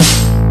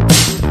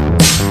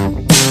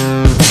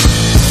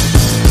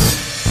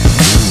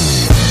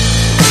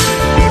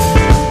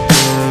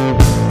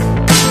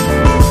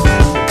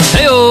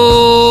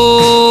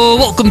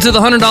to the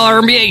 $100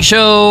 MBA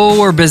show,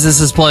 where business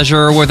is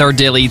pleasure, with our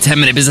daily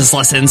 10-minute business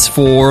lessons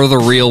for the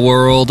real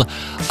world.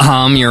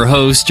 I'm your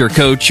host, your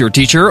coach, your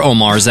teacher,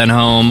 Omar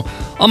Zenhom.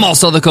 I'm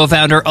also the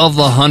co-founder of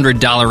the $100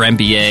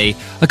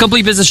 MBA, a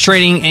complete business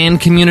training and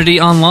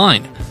community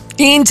online.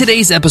 In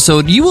today's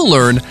episode, you will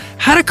learn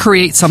how to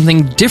create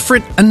something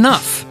different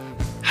enough.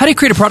 How do you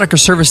create a product or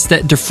service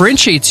that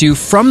differentiates you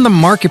from the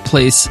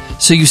marketplace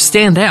so you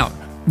stand out?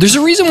 There's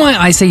a reason why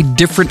I say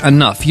different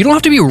enough. You don't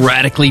have to be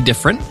radically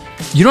different.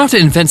 You don't have to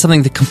invent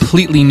something that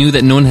completely new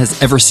that no one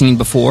has ever seen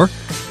before,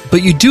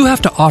 but you do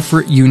have to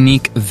offer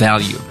unique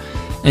value.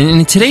 And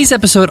in today's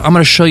episode, I'm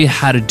going to show you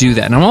how to do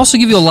that. And I'll also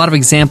give you a lot of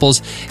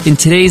examples in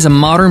today's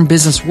modern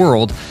business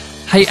world,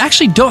 how you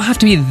actually don't have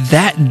to be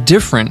that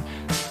different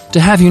to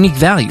have unique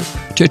value,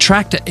 to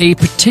attract a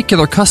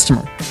particular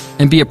customer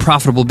and be a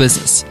profitable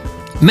business.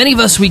 Many of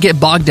us, we get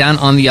bogged down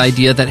on the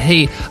idea that,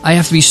 hey, I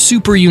have to be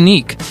super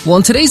unique. Well,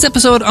 in today's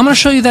episode, I'm going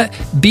to show you that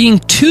being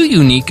too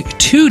unique,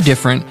 too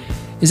different,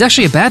 is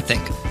actually a bad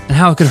thing, and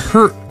how it could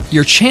hurt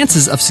your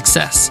chances of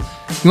success.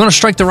 You want to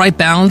strike the right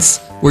balance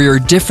where you're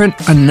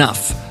different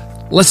enough.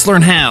 Let's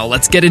learn how.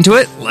 Let's get into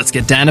it. Let's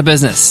get down to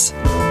business.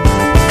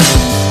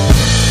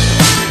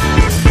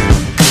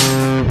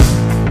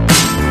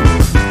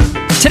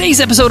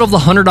 Today's episode of the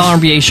 $100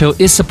 MBA show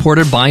is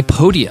supported by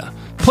Podia.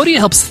 Podia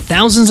helps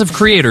thousands of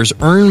creators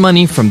earn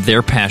money from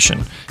their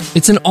passion.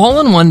 It's an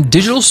all-in-one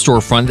digital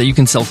storefront that you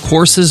can sell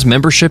courses,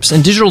 memberships,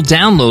 and digital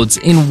downloads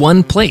in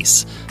one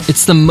place.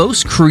 It's the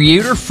most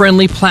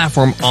creator-friendly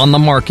platform on the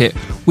market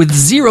with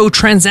zero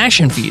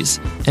transaction fees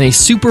and a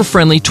super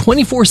friendly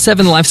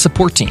 24/7 live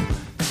support team,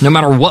 no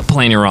matter what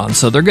plan you're on.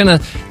 So they're going to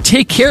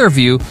take care of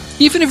you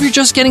even if you're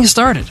just getting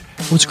started.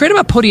 What's great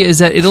about Podia is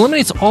that it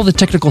eliminates all the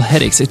technical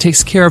headaches. It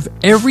takes care of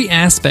every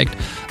aspect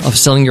of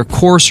selling your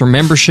course or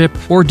membership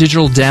or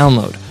digital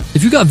download.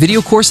 If you got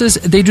video courses,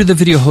 they do the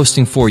video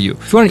hosting for you.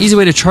 If you want an easy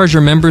way to charge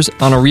your members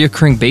on a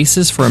reoccurring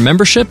basis for a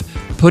membership,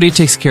 Podia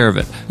takes care of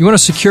it. You want a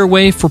secure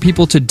way for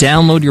people to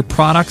download your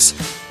products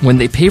when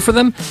they pay for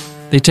them?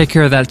 They take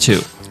care of that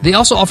too. They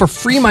also offer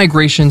free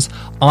migrations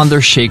on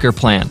their Shaker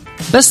plan.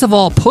 Best of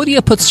all,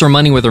 Podia puts their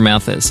money where their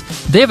mouth is.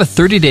 They have a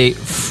 30-day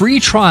free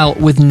trial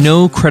with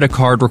no credit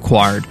card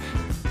required.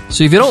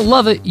 So if you don't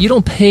love it, you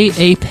don't pay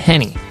a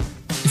penny.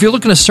 If you're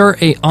looking to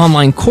start an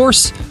online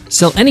course,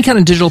 sell any kind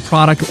of digital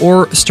product,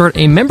 or start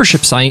a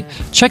membership site,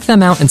 check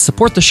them out and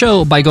support the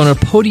show by going to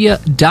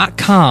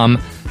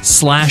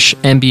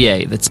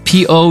podia.com/MBA. That's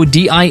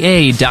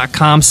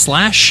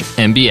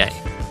PODIA.com/MBA.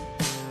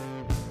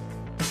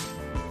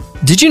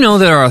 Did you know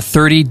there are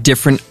 30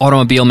 different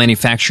automobile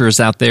manufacturers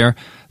out there?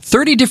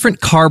 30 different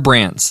car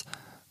brands.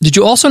 Did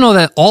you also know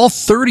that all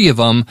 30 of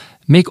them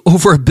make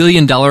over $1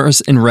 billion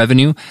in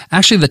revenue?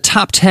 Actually, the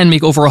top 10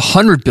 make over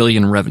 $100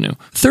 billion in revenue.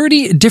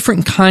 30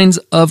 different kinds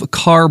of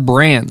car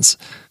brands.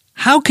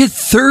 How could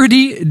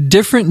 30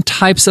 different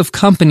types of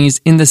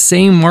companies in the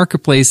same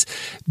marketplace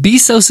be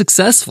so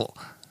successful?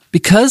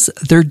 Because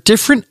they're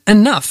different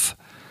enough.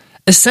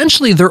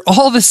 Essentially, they're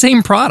all the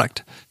same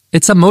product.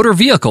 It's a motor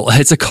vehicle.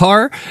 It's a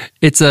car.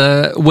 It's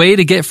a way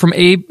to get from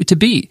A to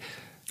B.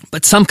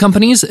 But some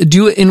companies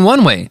do it in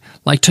one way,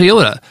 like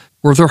Toyota,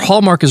 where their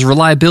hallmark is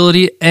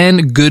reliability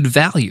and good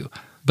value.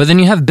 But then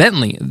you have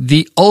Bentley,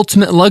 the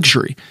ultimate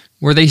luxury,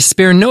 where they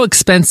spare no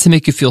expense to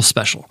make you feel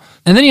special.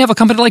 And then you have a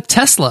company like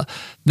Tesla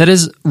that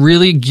is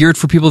really geared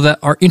for people that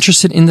are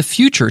interested in the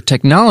future,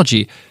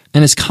 technology,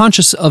 and is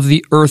conscious of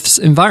the Earth's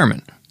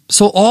environment.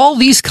 So all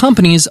these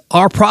companies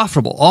are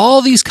profitable.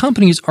 All these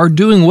companies are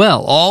doing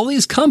well. All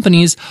these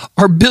companies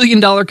are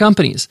billion-dollar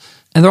companies.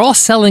 And they're all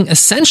selling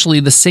essentially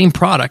the same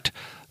product,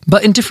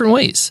 but in different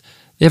ways.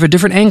 They have a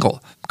different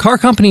angle. Car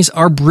companies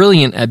are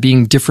brilliant at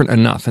being different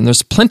enough, and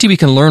there's plenty we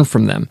can learn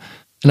from them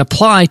and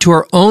apply to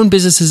our own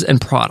businesses and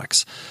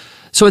products.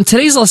 So in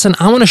today's lesson,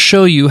 I want to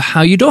show you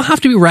how you don't have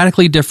to be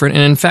radically different,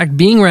 and in fact,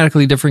 being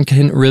radically different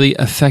can really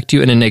affect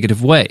you in a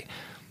negative way.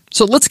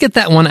 So let's get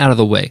that one out of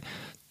the way.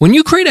 When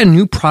you create a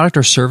new product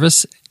or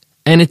service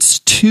and it's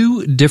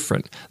too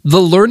different, the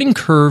learning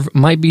curve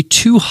might be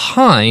too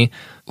high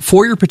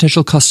for your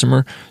potential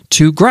customer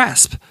to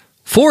grasp.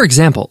 For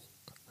example,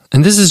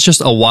 and this is just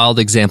a wild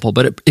example,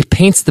 but it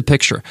paints the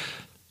picture.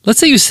 Let's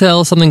say you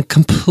sell something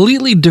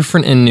completely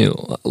different and new.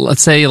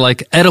 Let's say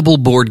like edible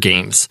board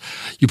games.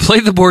 You play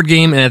the board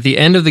game and at the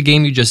end of the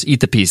game, you just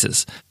eat the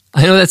pieces.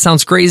 I know that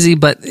sounds crazy,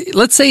 but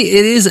let's say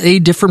it is a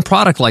different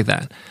product like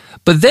that.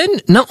 But then,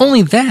 not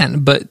only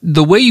that, but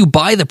the way you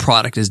buy the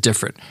product is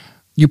different.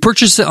 You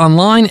purchase it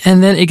online,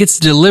 and then it gets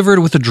delivered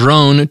with a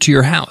drone to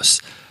your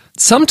house.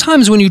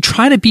 Sometimes when you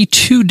try to be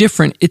too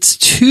different, it's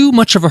too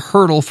much of a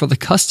hurdle for the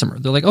customer.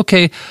 They're like,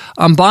 okay,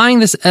 I'm buying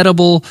this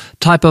edible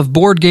type of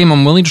board game.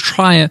 I'm willing to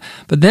try it,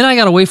 but then I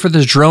got to wait for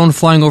this drone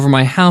flying over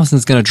my house, and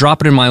it's going to drop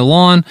it in my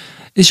lawn.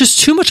 It's just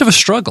too much of a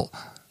struggle.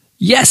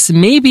 Yes,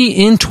 maybe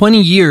in 20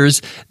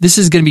 years, this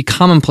is going to be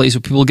commonplace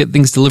where people get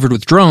things delivered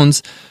with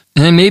drones.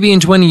 And then maybe in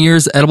 20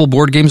 years, edible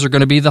board games are going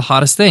to be the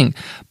hottest thing.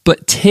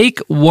 But take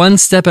one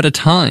step at a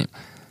time.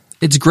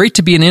 It's great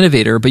to be an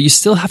innovator, but you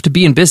still have to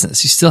be in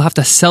business. You still have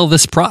to sell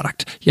this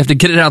product. You have to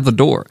get it out the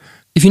door.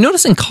 If you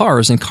notice in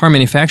cars and car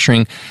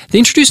manufacturing, they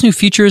introduce new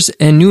features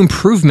and new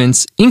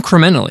improvements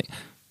incrementally.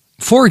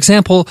 For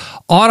example,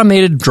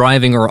 automated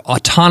driving or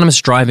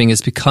autonomous driving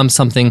has become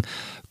something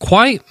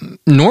quite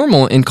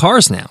normal in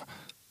cars now.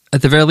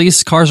 At the very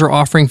least, cars are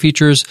offering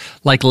features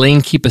like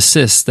lane keep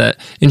assist that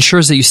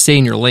ensures that you stay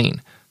in your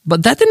lane.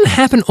 But that didn't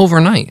happen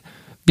overnight.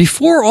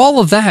 Before all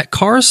of that,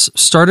 cars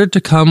started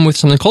to come with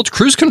something called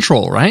cruise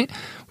control, right?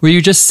 Where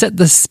you just set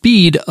the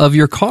speed of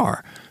your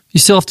car. You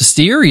still have to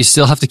steer, you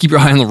still have to keep your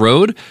eye on the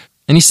road,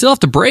 and you still have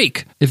to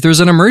brake if there's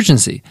an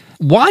emergency.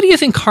 Why do you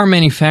think car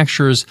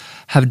manufacturers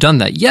have done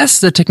that? Yes,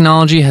 the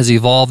technology has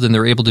evolved and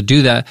they're able to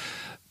do that.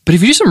 But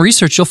if you do some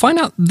research, you'll find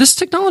out this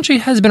technology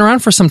has been around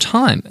for some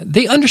time.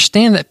 They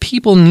understand that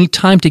people need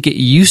time to get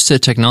used to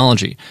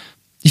technology.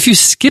 If you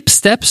skip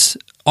steps,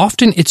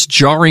 often it's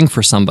jarring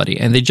for somebody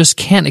and they just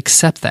can't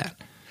accept that.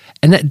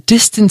 And that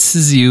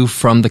distances you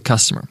from the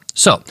customer.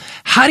 So,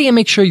 how do you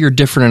make sure you're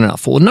different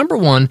enough? Well, number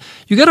one,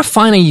 you got to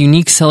find a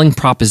unique selling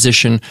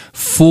proposition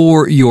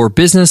for your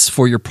business,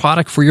 for your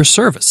product, for your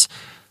service.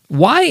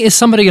 Why is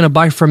somebody going to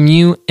buy from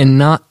you and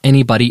not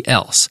anybody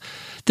else?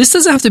 This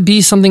doesn't have to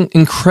be something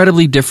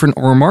incredibly different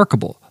or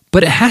remarkable,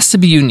 but it has to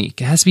be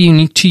unique. It has to be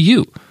unique to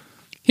you.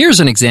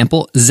 Here's an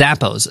example,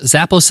 Zappos.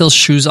 Zappos sells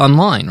shoes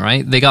online,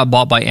 right? They got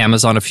bought by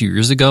Amazon a few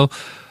years ago,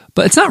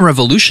 but it's not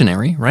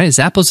revolutionary, right?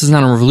 Zappos is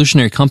not a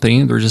revolutionary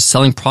company. They're just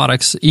selling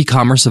products,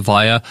 e-commerce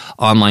via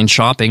online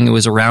shopping. It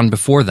was around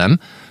before them.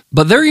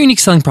 But their unique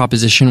selling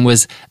proposition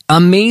was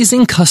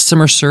amazing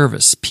customer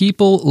service.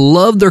 People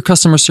loved their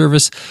customer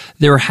service.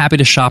 They were happy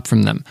to shop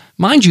from them.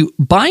 Mind you,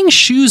 buying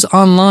shoes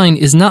online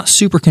is not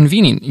super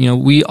convenient.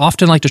 We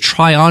often like to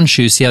try on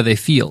shoes, see how they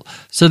feel.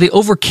 So they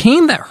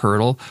overcame that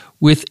hurdle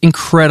with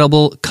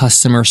incredible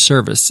customer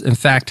service. In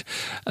fact,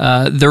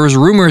 there was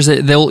rumors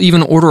that they'll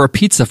even order a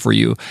pizza for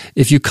you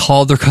if you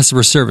call their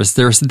customer service.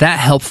 They're that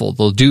helpful.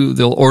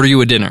 They'll order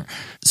you a dinner.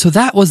 So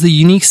that was the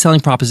unique selling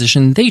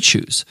proposition they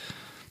choose.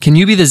 Can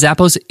you be the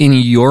Zappos in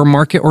your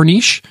market or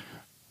niche?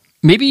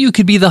 Maybe you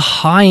could be the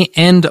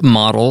high-end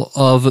model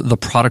of the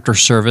product or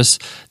service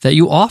that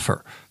you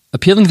offer,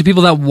 appealing to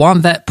people that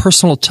want that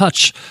personal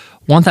touch,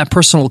 want that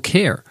personal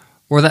care,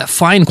 or that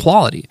fine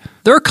quality.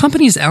 There are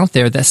companies out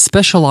there that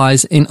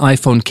specialize in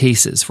iPhone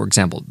cases, for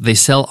example. They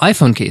sell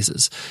iPhone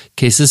cases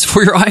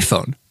for your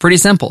iPhone. Pretty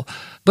simple.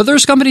 But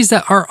there's companies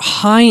that are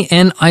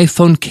high-end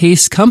iPhone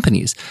case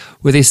companies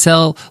where they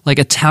sell like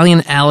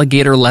Italian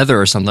alligator leather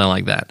or something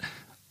like that.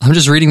 I'm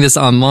just reading this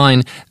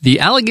online. The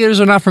alligators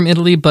are not from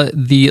Italy, but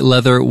the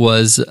leather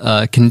was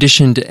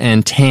conditioned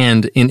and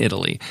tanned in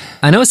Italy.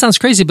 I know it sounds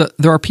crazy, but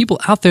there are people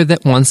out there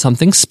that want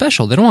something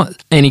special. They don't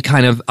want any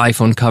kind of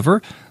iPhone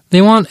cover.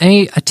 They want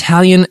a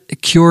Italian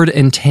cured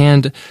and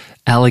tanned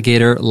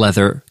alligator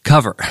leather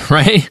cover,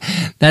 right?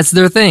 That's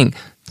their thing.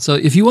 So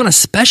if you want to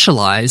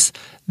specialize,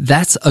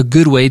 that's a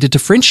good way to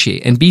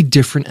differentiate and be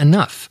different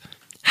enough.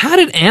 How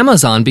did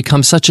Amazon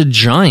become such a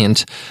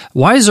giant?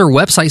 Why is their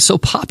website so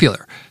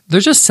popular? They're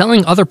just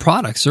selling other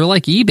products. They're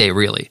like eBay,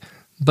 really.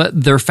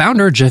 But their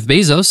founder, Jeff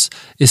Bezos,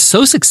 is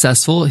so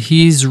successful,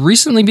 he's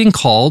recently been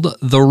called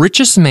the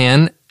richest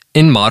man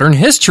in modern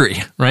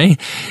history, right?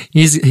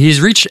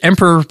 He's reached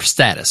emperor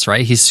status,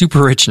 right? He's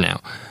super rich now.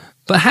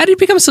 But how did he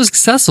become so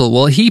successful?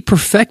 Well, he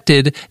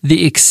perfected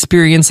the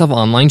experience of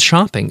online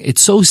shopping.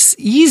 It's so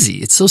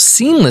easy. It's so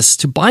seamless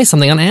to buy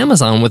something on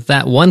Amazon with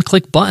that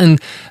one-click button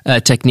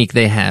technique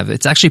they have.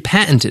 It's actually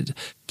patented.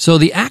 So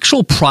the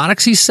actual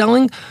products he's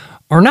selling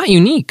are not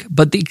unique,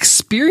 but the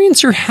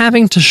experience you're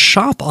having to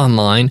shop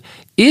online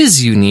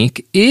is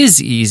unique,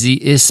 is easy,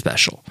 is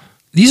special.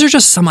 These are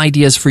just some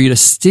ideas for you to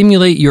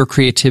stimulate your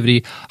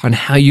creativity on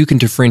how you can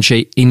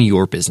differentiate in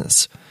your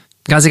business.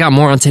 Guys, I got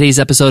more on today's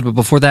episode, but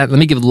before that, let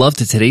me give love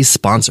to today's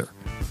sponsor.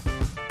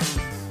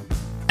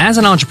 As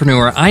an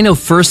entrepreneur, I know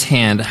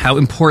firsthand how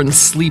important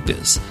sleep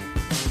is.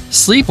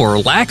 Sleep or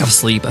lack of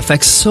sleep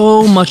affects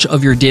so much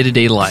of your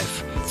day-to-day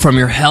life, from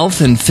your health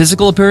and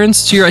physical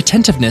appearance to your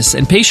attentiveness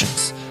and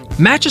patience.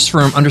 Mattress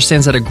Firm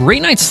understands that a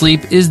great night's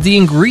sleep is the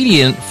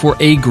ingredient for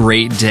a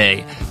great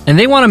day, and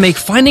they want to make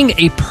finding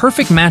a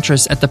perfect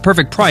mattress at the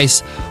perfect price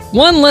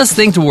one less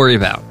thing to worry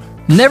about.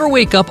 Never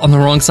wake up on the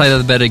wrong side of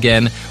the bed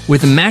again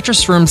with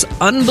Mattress Firm's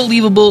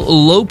unbelievable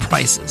low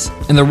prices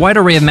and their wide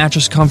array of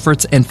mattress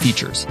comforts and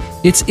features.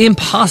 It's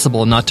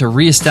impossible not to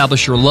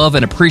reestablish your love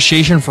and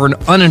appreciation for an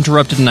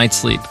uninterrupted night's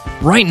sleep.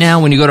 Right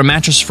now, when you go to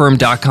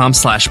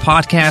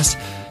mattressfirm.com/podcast,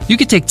 you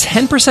can take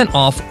 10%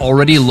 off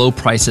already low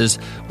prices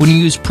when you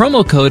use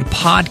promo code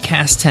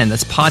PODCAST10.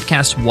 That's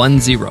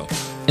podcast10.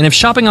 And if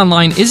shopping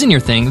online isn't your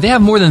thing, they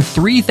have more than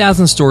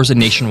 3,000 stores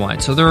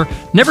nationwide, so they're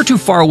never too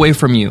far away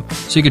from you.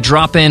 So you could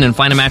drop in and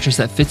find a mattress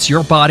that fits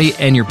your body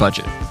and your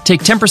budget.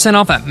 Take 10%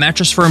 off at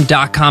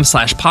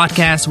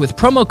mattressfirm.com/podcast with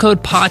promo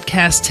code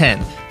PODCAST10.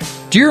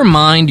 Do your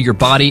mind, your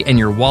body, and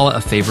your wallet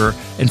a favor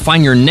and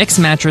find your next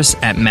mattress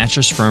at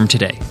Mattress Firm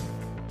today.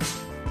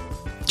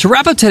 To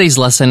wrap up today's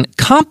lesson,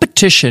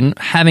 competition,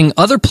 having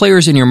other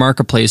players in your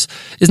marketplace,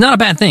 is not a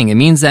bad thing. It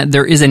means that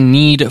there is a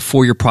need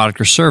for your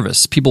product or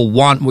service. People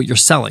want what you're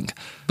selling.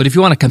 But if you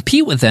want to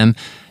compete with them,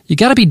 you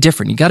got to be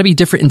different. You got to be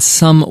different in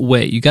some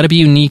way. You got to be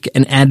unique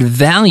and add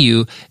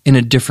value in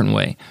a different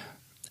way.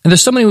 And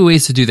there's so many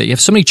ways to do that. You have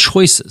so many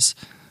choices.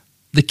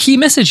 The key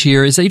message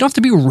here is that you don't have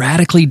to be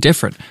radically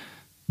different.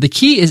 The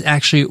key is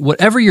actually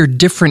whatever you're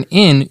different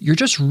in, you're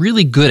just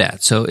really good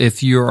at. So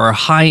if you're a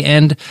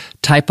high-end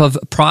type of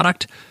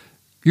product,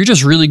 you're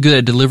just really good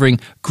at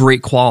delivering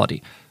great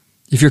quality.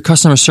 If your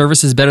customer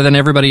service is better than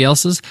everybody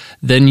else's,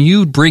 then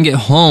you bring it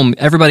home.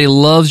 Everybody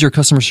loves your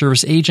customer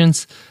service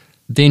agents.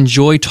 They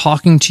enjoy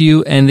talking to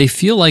you, and they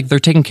feel like they're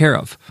taken care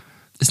of.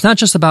 It's not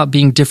just about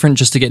being different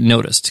just to get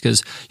noticed,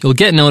 because you'll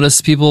get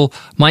noticed. People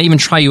might even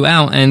try you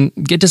out and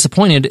get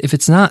disappointed if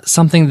it's not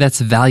something that's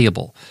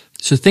valuable.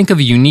 So think of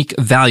unique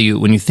value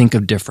when you think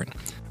of different.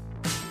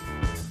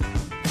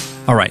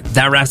 All right,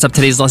 that wraps up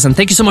today's lesson.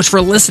 Thank you so much for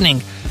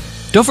listening.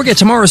 Don't forget,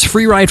 tomorrow's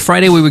Free Ride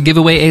Friday. We would give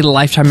away a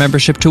lifetime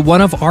membership to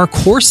one of our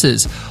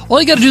courses. All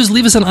you got to do is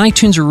leave us an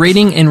iTunes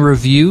rating and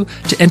review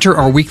to enter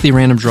our weekly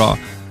random draw.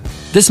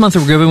 This month,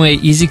 we're giving away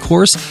Easy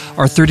Course,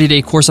 our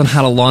 30-day course on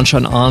how to launch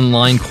an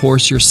online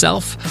course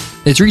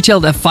yourself. It's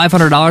retailed at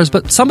 $500,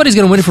 but somebody's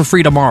going to win it for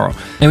free tomorrow.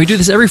 And we do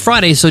this every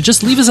Friday, so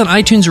just leave us an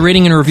iTunes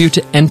rating and review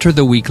to enter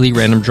the weekly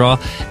random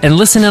draw, and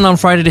listen in on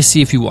Friday to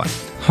see if you won.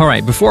 All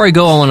right, before I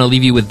go, I want to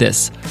leave you with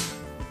this.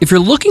 If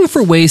you're looking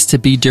for ways to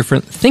be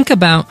different, think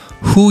about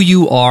who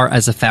you are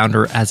as a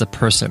founder, as a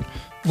person.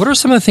 What are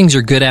some of the things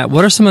you're good at?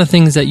 What are some of the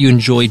things that you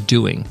enjoy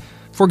doing?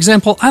 For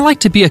example, I like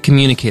to be a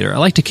communicator. I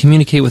like to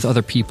communicate with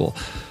other people.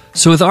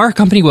 So with our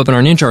company,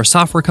 Webinar Ninja, our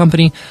software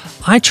company,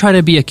 I try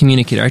to be a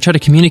communicator. I try to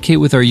communicate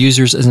with our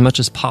users as much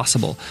as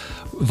possible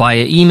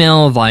via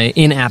email, via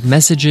in-app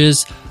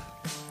messages,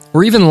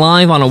 or even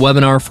live on a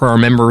webinar for our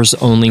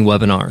members-only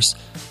webinars.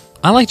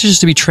 I like to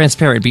just to be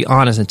transparent, be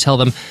honest, and tell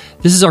them,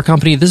 this is our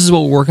company, this is what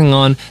we're working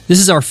on, this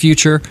is our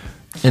future,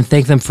 and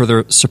thank them for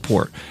their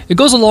support. It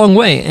goes a long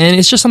way, and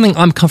it's just something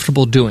I'm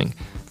comfortable doing.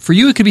 For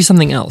you, it could be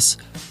something else.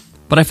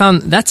 But I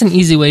found that's an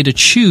easy way to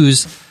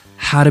choose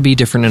how to be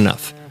different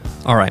enough.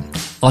 All right,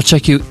 I'll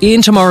check you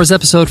in tomorrow's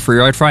episode, Free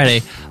Ride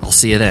Friday. I'll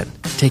see you then.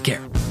 Take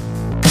care.